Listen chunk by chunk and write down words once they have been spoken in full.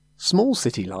Small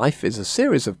City Life is a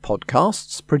series of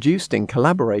podcasts produced in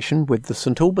collaboration with the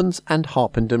St Albans and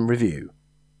Harpenden Review.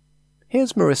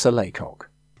 Here's Marissa Laycock.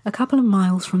 A couple of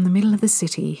miles from the middle of the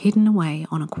city, hidden away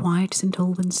on a quiet St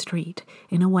Albans street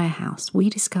in a warehouse, we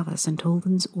discover St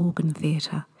Albans Organ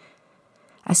Theatre.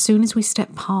 As soon as we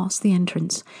step past the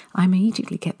entrance, I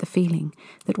immediately get the feeling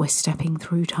that we're stepping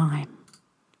through time.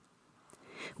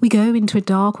 We go into a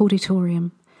dark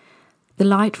auditorium. The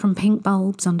light from pink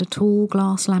bulbs under tall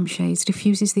glass lampshades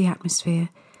diffuses the atmosphere.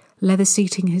 Leather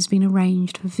seating has been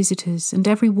arranged for visitors, and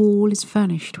every wall is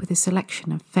furnished with a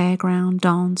selection of fairground,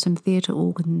 dance and theatre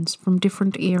organs from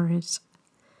different eras,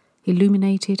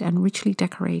 illuminated and richly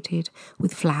decorated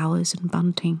with flowers and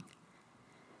bunting.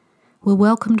 We're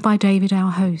welcomed by David,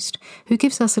 our host, who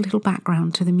gives us a little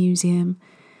background to the museum.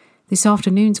 This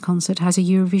afternoon's concert has a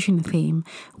Eurovision theme,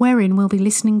 wherein we'll be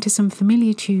listening to some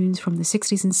familiar tunes from the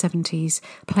 60s and 70s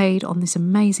played on this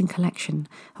amazing collection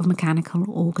of mechanical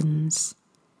organs.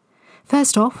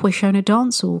 First off, we're shown a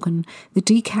dance organ, the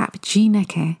Decap G.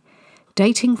 Necke,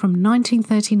 dating from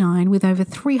 1939 with over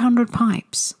 300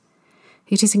 pipes.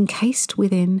 It is encased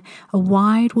within a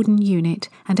wide wooden unit,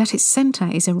 and at its centre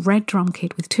is a red drum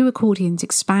kit with two accordions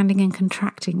expanding and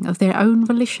contracting of their own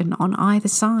volition on either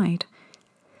side.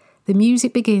 The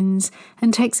music begins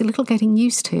and takes a little getting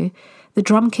used to. The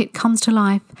drum kit comes to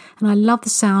life, and I love the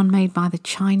sound made by the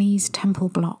Chinese temple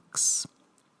blocks.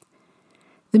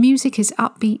 The music is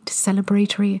upbeat,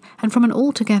 celebratory, and from an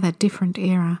altogether different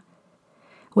era.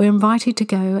 We're invited to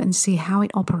go and see how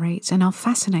it operates and are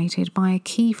fascinated by a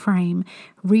key frame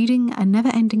reading a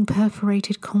never-ending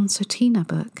perforated concertina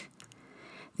book.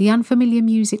 The unfamiliar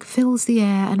music fills the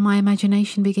air and my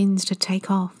imagination begins to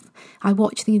take off. I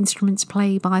watch the instruments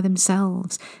play by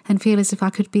themselves and feel as if I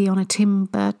could be on a Tim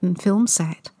Burton film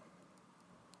set.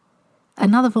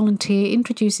 Another volunteer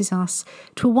introduces us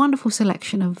to a wonderful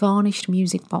selection of varnished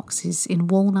music boxes in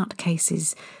walnut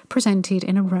cases presented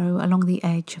in a row along the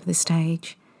edge of the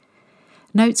stage.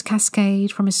 Notes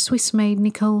cascade from a Swiss-made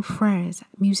Nicole Frères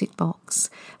music box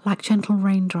like gentle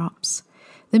raindrops.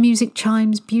 The music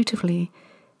chimes beautifully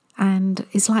and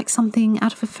is like something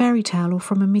out of a fairy tale or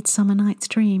from a Midsummer Night's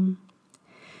Dream.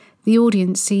 The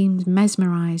audience seems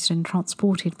mesmerised and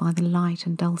transported by the light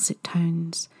and dulcet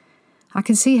tones. I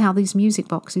can see how these music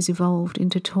boxes evolved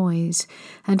into toys,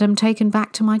 and am taken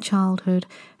back to my childhood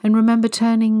and remember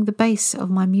turning the bass of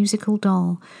my musical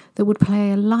doll that would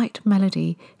play a light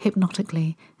melody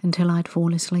hypnotically until I'd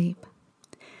fall asleep.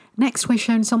 Next, we're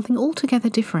shown something altogether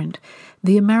different,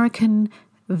 the American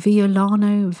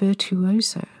Violano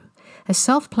Virtuoso, a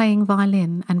self-playing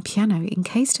violin and piano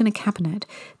encased in a cabinet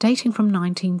dating from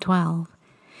 1912.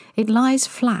 It lies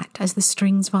flat as the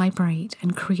strings vibrate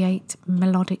and create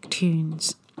melodic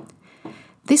tunes.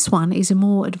 This one is a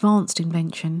more advanced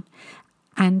invention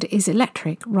and is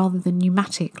electric rather than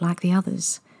pneumatic like the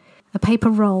others. A paper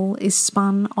roll is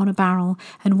spun on a barrel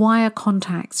and wire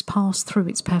contacts pass through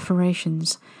its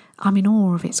perforations. I'm in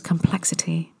awe of its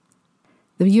complexity.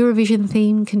 The Eurovision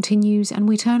theme continues and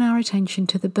we turn our attention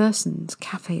to the Bursens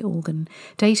cafe organ,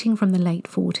 dating from the late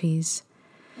 40s.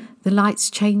 The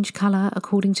lights change colour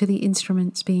according to the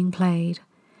instruments being played.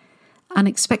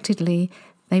 Unexpectedly,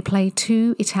 they play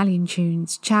two Italian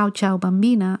tunes, Ciao Ciao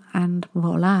Bambina and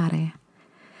Volare.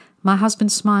 My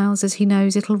husband smiles as he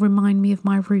knows it'll remind me of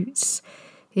my roots.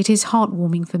 It is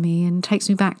heartwarming for me and takes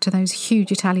me back to those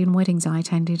huge Italian weddings I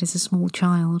attended as a small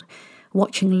child,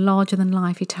 watching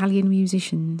larger-than-life Italian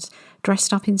musicians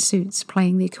dressed up in suits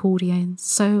playing the accordion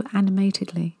so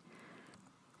animatedly.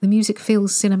 The music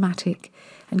feels cinematic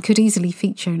and could easily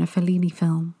feature in a Fellini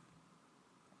film.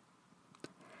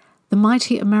 The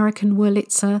mighty American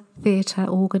Wurlitzer theatre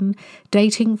organ,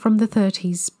 dating from the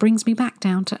 30s, brings me back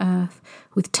down to earth,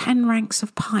 with 10 ranks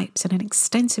of pipes and an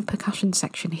extensive percussion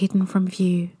section hidden from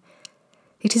view.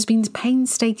 It has been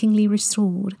painstakingly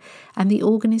restored, and the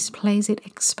organist plays it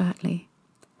expertly.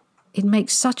 It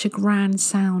makes such a grand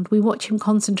sound. We watch him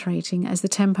concentrating as the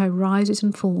tempo rises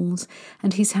and falls,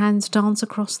 and his hands dance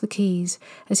across the keys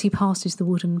as he passes the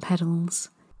wooden pedals.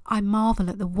 I marvel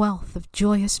at the wealth of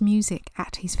joyous music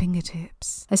at his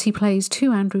fingertips as he plays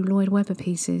two Andrew Lloyd Webber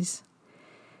pieces.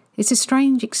 It's a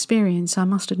strange experience, I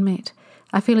must admit.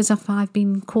 I feel as if I've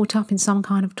been caught up in some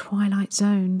kind of twilight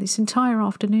zone. This entire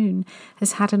afternoon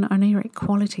has had an oniric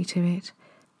quality to it.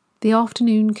 The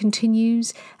afternoon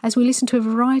continues as we listen to a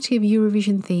variety of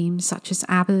Eurovision themes such as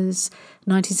ABBA's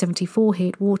 1974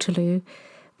 hit Waterloo.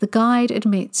 The guide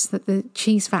admits that the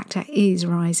cheese factor is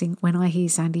rising when I hear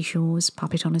Sandy Shaw's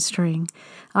Puppet on a String.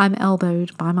 I'm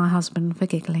elbowed by my husband for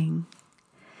giggling.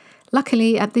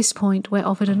 Luckily, at this point, we're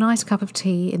offered a nice cup of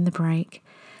tea in the break.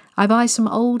 I buy some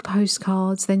old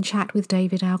postcards, then chat with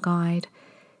David, our guide.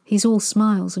 He's all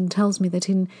smiles and tells me that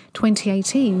in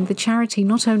 2018 the charity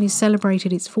not only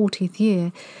celebrated its 40th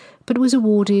year, but was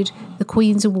awarded the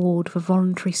Queen's Award for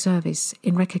Voluntary Service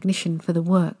in recognition for the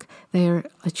work they are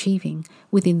achieving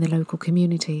within the local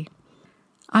community.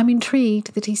 I'm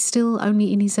intrigued that he's still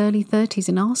only in his early 30s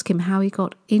and ask him how he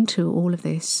got into all of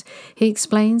this. He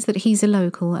explains that he's a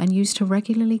local and used to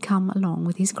regularly come along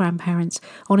with his grandparents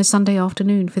on a Sunday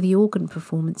afternoon for the organ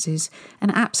performances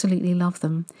and absolutely love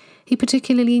them. He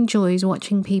particularly enjoys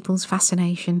watching people's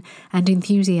fascination and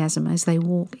enthusiasm as they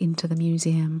walk into the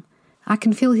museum. I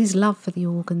can feel his love for the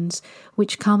organs,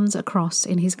 which comes across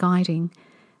in his guiding,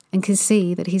 and can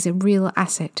see that he's a real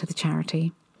asset to the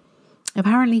charity.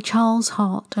 Apparently Charles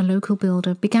Hart, a local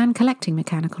builder, began collecting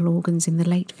mechanical organs in the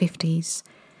late 50s.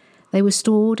 They were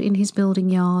stored in his building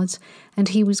yards, and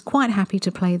he was quite happy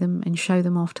to play them and show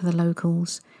them off to the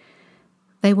locals.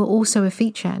 They were also a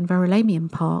feature at Verulamium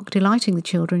Park, delighting the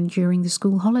children during the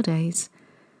school holidays.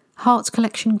 Hart's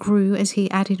collection grew as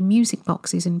he added music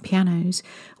boxes and pianos,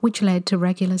 which led to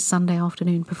regular Sunday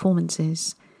afternoon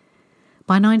performances.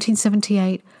 By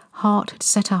 1978, Hart had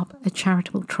set up a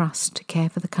charitable trust to care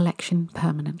for the collection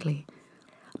permanently.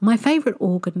 My favourite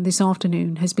organ this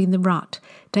afternoon has been the Rut,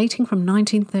 dating from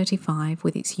 1935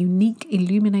 with its unique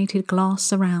illuminated glass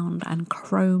surround and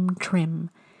chrome trim.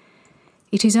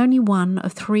 It is only one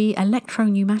of 3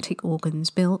 electro-pneumatic organs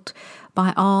built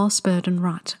by R. Spurden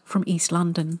Rutt from East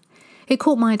London. It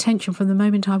caught my attention from the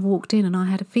moment I walked in, and I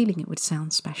had a feeling it would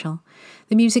sound special.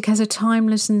 The music has a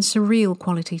timeless and surreal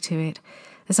quality to it.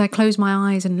 As I closed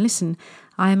my eyes and listened,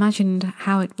 I imagined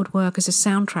how it would work as a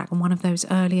soundtrack on one of those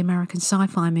early American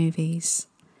sci-fi movies.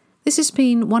 This has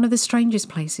been one of the strangest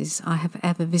places I have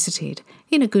ever visited,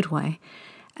 in a good way,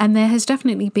 and there has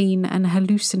definitely been an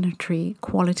hallucinatory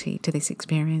quality to this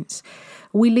experience.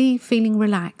 We leave feeling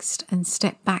relaxed and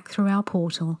step back through our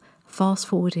portal,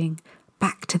 fast-forwarding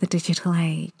back to the digital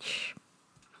age.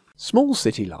 Small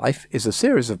City Life is a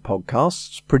series of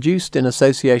podcasts produced in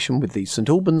association with the St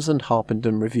Albans and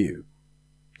Harpenden Review.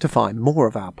 To find more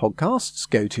of our podcasts,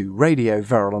 go to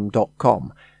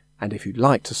radioverulam.com, and if you'd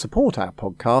like to support our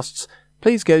podcasts,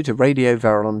 please go to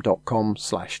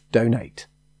radioverulam.com/donate.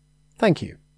 Thank you.